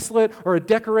a bracelet or a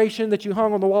decoration that you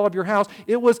hung on the wall of your house.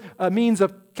 It was a means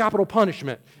of capital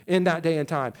punishment in that day and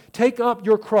time. Take up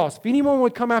your cross. If anyone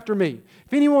would come after me,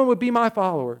 if anyone would be my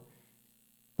follower,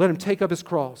 let him take up his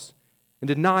cross and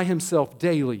deny himself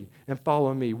daily and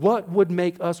follow me. What would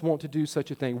make us want to do such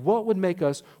a thing? What would make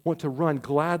us want to run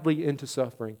gladly into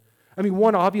suffering? I mean,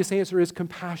 one obvious answer is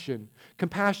compassion.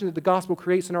 Compassion that the gospel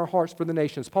creates in our hearts for the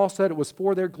nations. Paul said it was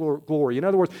for their glory. In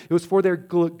other words, it was for their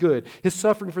good. His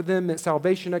suffering for them meant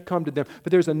salvation had come to them.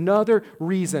 But there's another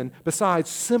reason besides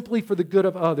simply for the good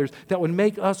of others that would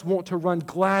make us want to run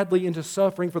gladly into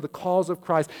suffering for the cause of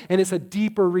Christ. And it's a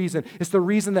deeper reason. It's the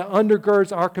reason that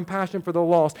undergirds our compassion for the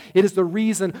lost. It is the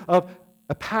reason of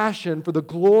a passion for the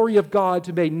glory of God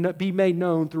to be made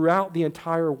known throughout the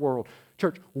entire world.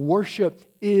 Church, worship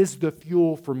is the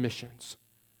fuel for missions.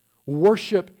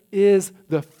 Worship is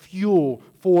the fuel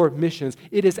for missions.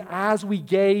 It is as we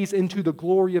gaze into the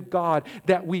glory of God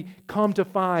that we come to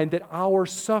find that our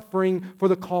suffering for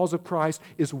the cause of Christ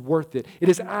is worth it. It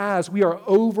is as we are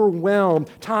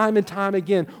overwhelmed time and time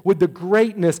again with the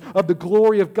greatness of the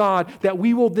glory of God that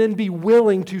we will then be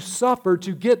willing to suffer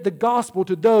to get the gospel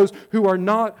to those who are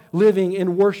not living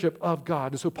in worship of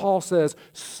God. And so Paul says,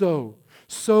 So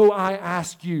I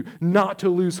ask you not to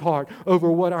lose heart over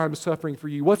what I'm suffering for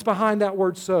you. What's behind that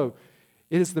word so?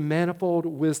 It is the manifold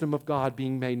wisdom of God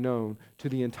being made known to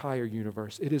the entire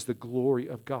universe. It is the glory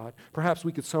of God. Perhaps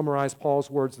we could summarize Paul's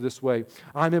words this way.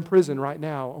 I'm in prison right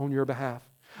now on your behalf.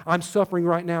 I'm suffering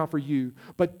right now for you,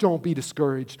 but don't be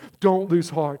discouraged. Don't lose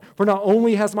heart. For not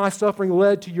only has my suffering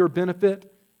led to your benefit,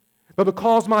 but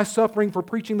because my suffering for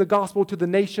preaching the gospel to the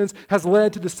nations has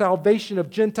led to the salvation of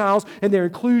Gentiles and their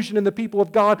inclusion in the people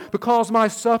of God, because my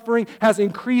suffering has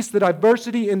increased the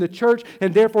diversity in the church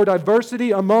and therefore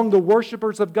diversity among the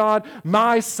worshipers of God,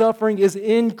 my suffering is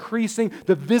increasing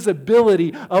the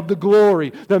visibility of the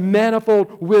glory, the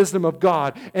manifold wisdom of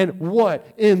God. And what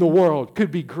in the world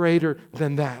could be greater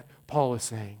than that, Paul is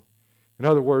saying. In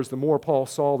other words, the more Paul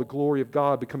saw the glory of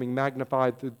God becoming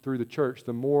magnified through the church,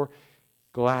 the more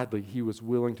gladly he was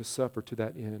willing to suffer to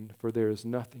that end, for there is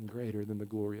nothing greater than the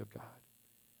glory of God.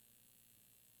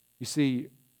 You see,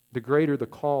 the greater the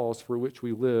cause for which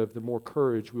we live, the more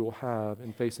courage we will have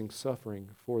in facing suffering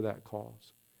for that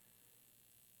cause.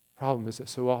 The problem is that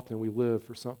so often we live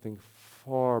for something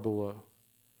far below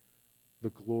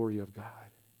the glory of God.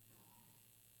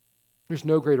 There's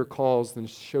no greater cause than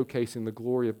showcasing the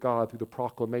glory of God through the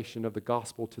proclamation of the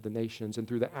gospel to the nations and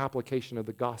through the application of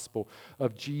the gospel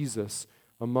of Jesus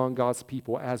among God's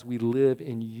people as we live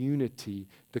in unity,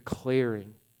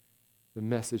 declaring the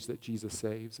message that Jesus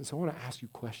saves. And so I want to ask you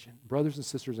a question. Brothers and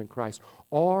sisters in Christ,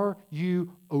 are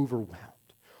you overwhelmed?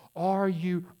 Are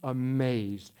you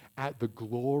amazed at the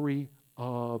glory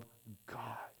of God?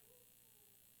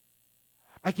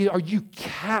 Are you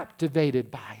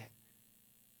captivated by it?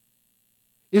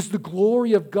 Is the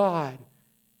glory of God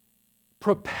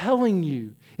propelling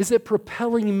you? Is it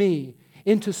propelling me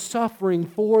into suffering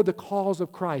for the cause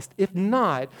of Christ? If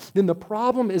not, then the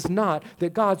problem is not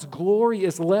that God's glory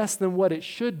is less than what it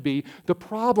should be. The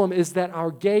problem is that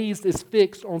our gaze is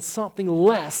fixed on something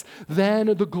less than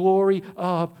the glory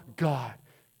of God.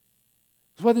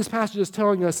 So what this passage is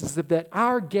telling us is that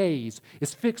our gaze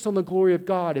is fixed on the glory of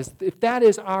God. If that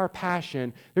is our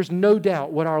passion, there's no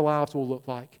doubt what our lives will look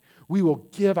like. We will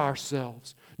give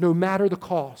ourselves, no matter the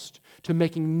cost, to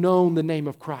making known the name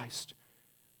of Christ,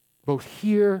 both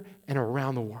here and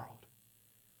around the world.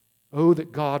 Oh,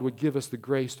 that God would give us the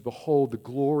grace to behold the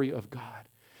glory of God,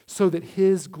 so that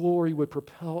His glory would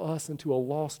propel us into a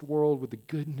lost world with the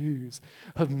good news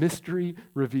of mystery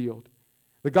revealed.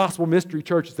 The gospel mystery,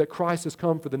 church, is that Christ has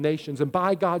come for the nations, and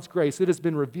by God's grace, it has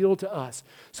been revealed to us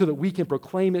so that we can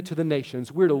proclaim it to the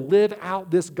nations. We're to live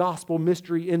out this gospel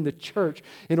mystery in the church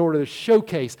in order to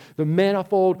showcase the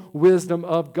manifold wisdom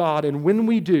of God. And when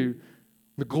we do,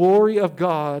 The glory of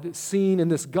God seen in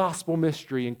this gospel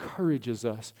mystery encourages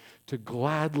us to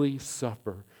gladly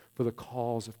suffer for the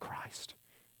cause of Christ.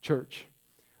 Church,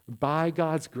 by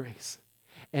God's grace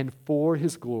and for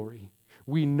His glory,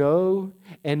 we know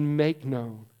and make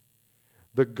known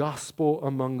the gospel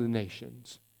among the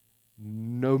nations,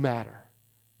 no matter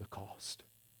the cost.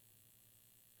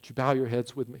 Would you bow your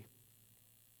heads with me?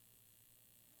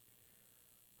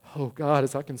 Oh God,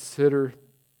 as I consider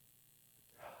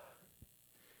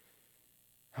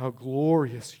how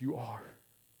glorious you are.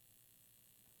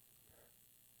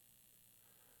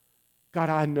 God,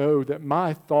 I know that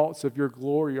my thoughts of your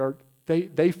glory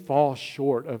they fall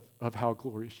short of how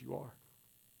glorious you are.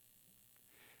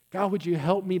 God, would you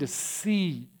help me to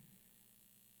see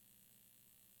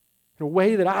in a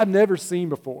way that I've never seen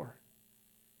before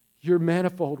your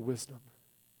manifold wisdom.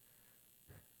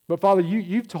 But Father,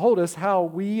 you've told us how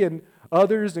we and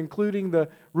others, including the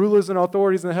rulers and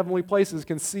authorities in the heavenly places,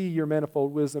 can see your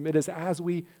manifold wisdom. It is as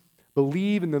we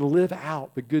believe and then live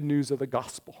out the good news of the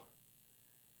gospel.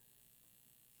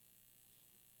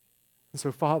 And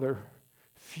so, Father,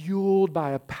 fueled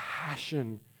by a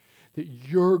passion that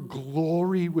your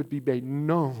glory would be made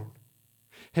known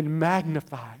and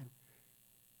magnified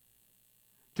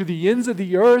to the ends of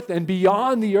the earth and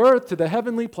beyond the earth to the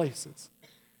heavenly places.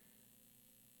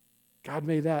 God,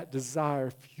 may that desire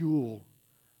fuel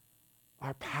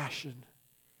our passion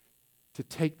to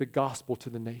take the gospel to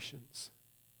the nations,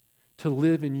 to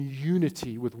live in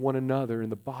unity with one another in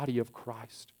the body of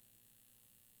Christ.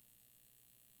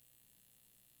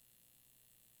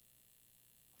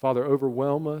 Father,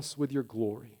 overwhelm us with your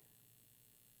glory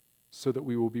so that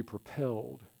we will be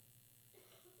propelled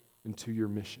into your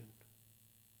mission.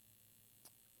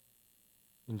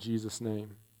 In Jesus'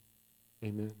 name,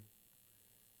 amen.